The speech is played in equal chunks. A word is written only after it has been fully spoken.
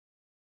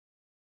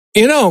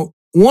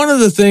One of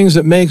the things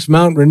that makes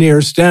Mount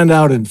Rainier stand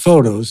out in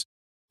photos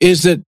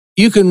is that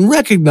you can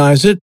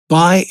recognize it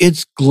by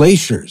its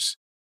glaciers.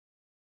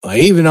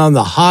 Even on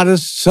the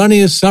hottest,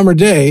 sunniest summer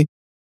day,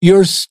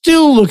 you're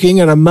still looking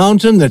at a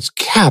mountain that's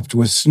capped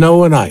with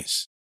snow and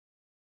ice.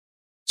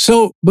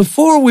 So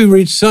before we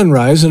reach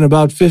sunrise in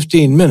about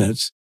 15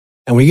 minutes,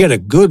 and we get a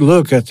good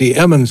look at the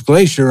Emmons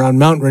Glacier on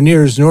Mount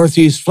Rainier's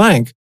northeast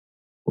flank,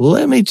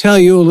 let me tell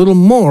you a little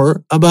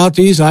more about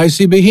these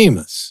icy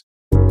behemoths.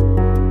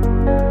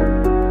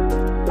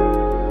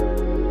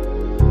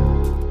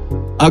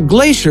 A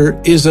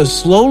glacier is a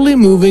slowly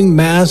moving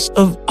mass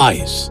of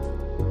ice,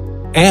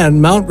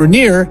 and Mount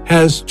Rainier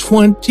has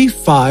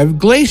 25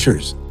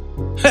 glaciers.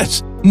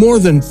 That's more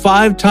than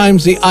 5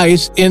 times the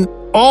ice in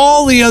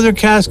all the other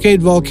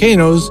Cascade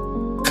volcanoes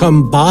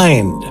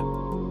combined.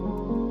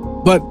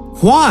 But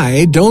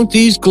why don't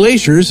these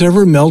glaciers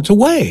ever melt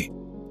away?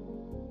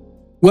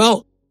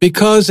 Well,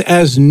 because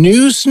as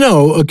new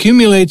snow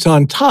accumulates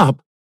on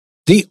top,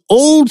 the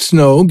old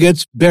snow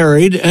gets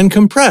buried and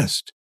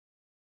compressed.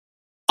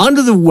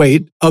 Under the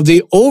weight of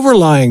the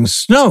overlying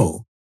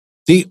snow,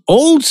 the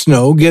old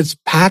snow gets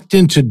packed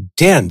into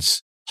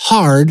dense,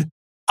 hard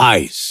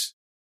ice.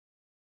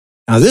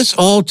 Now, this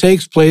all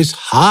takes place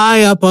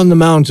high up on the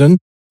mountain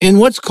in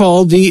what's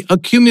called the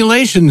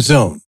accumulation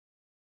zone,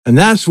 and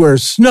that's where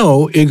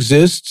snow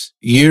exists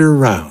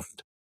year-round.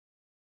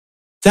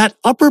 That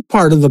upper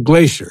part of the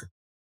glacier,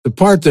 the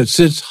part that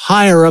sits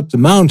higher up the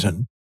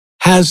mountain,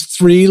 has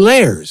 3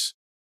 layers.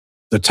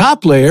 The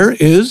top layer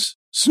is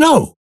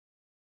snow.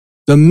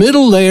 The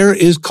middle layer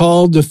is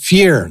called the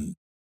Fjern,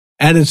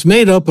 and it's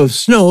made up of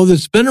snow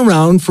that's been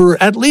around for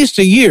at least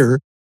a year,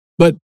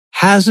 but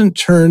hasn't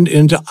turned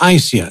into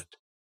ice yet.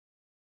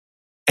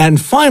 And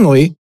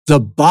finally, the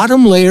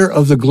bottom layer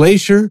of the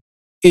glacier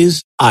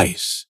is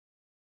ice.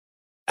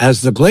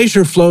 As the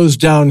glacier flows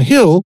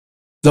downhill,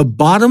 the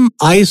bottom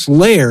ice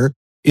layer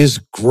is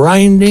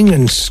grinding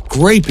and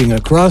scraping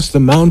across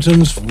the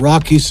mountain's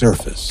rocky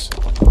surface.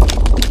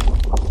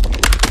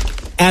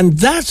 And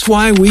that's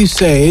why we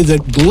say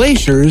that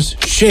glaciers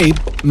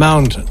shape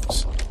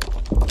mountains.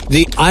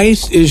 The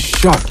ice is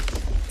sharp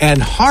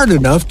and hard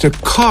enough to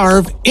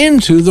carve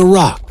into the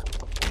rock.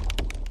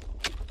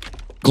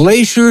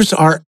 Glaciers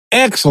are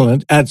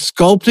excellent at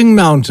sculpting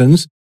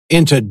mountains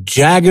into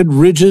jagged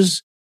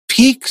ridges,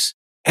 peaks,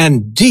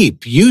 and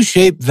deep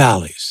U-shaped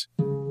valleys.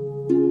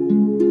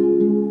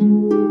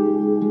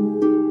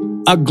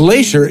 A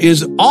glacier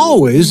is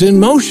always in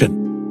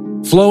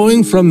motion,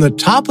 flowing from the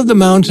top of the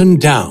mountain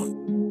down.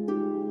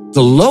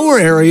 The lower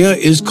area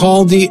is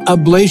called the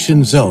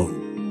ablation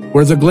zone,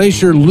 where the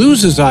glacier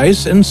loses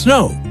ice and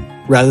snow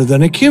rather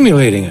than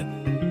accumulating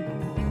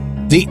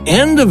it. The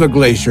end of a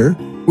glacier,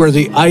 where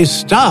the ice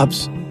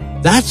stops,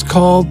 that's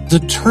called the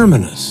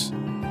terminus.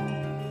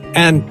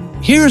 And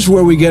here's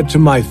where we get to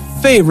my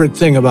favorite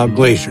thing about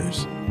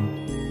glaciers.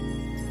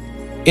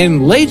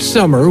 In late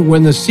summer,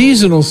 when the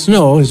seasonal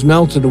snow has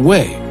melted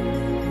away,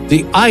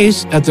 the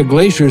ice at the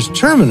glacier's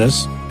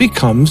terminus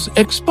becomes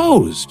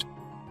exposed.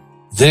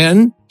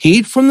 Then,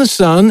 heat from the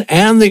sun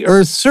and the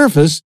Earth's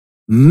surface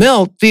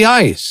melt the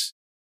ice,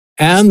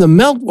 and the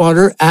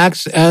meltwater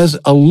acts as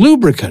a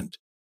lubricant,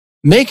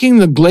 making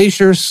the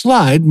glacier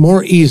slide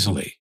more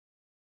easily.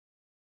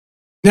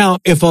 Now,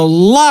 if a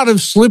lot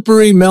of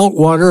slippery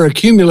meltwater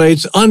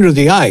accumulates under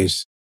the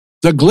ice,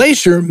 the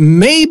glacier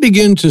may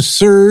begin to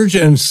surge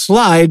and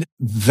slide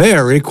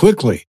very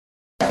quickly.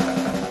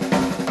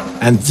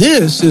 And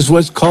this is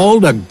what's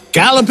called a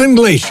galloping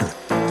glacier.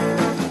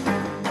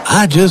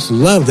 I just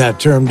love that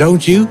term,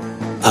 don't you?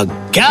 A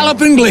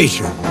galloping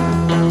glacier.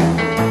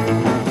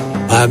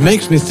 It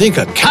makes me think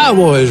of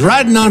cowboys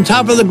riding on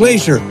top of the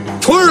glacier,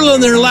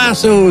 twirling their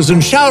lassos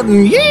and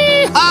shouting,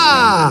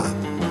 "Yee-haw!"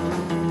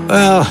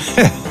 Well,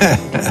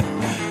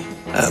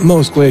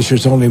 most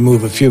glaciers only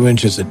move a few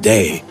inches a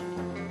day,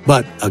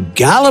 but a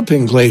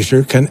galloping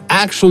glacier can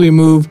actually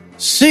move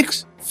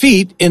 6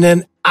 feet in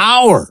an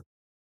hour.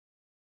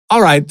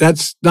 All right,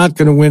 that's not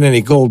going to win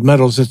any gold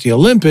medals at the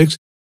Olympics,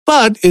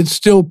 but it's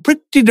still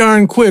pretty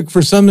darn quick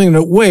for something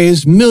that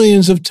weighs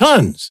millions of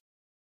tons.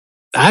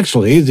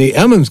 Actually, the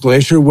Emmons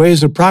Glacier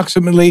weighs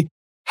approximately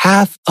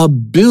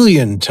 500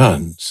 million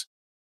tons.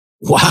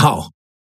 Wow,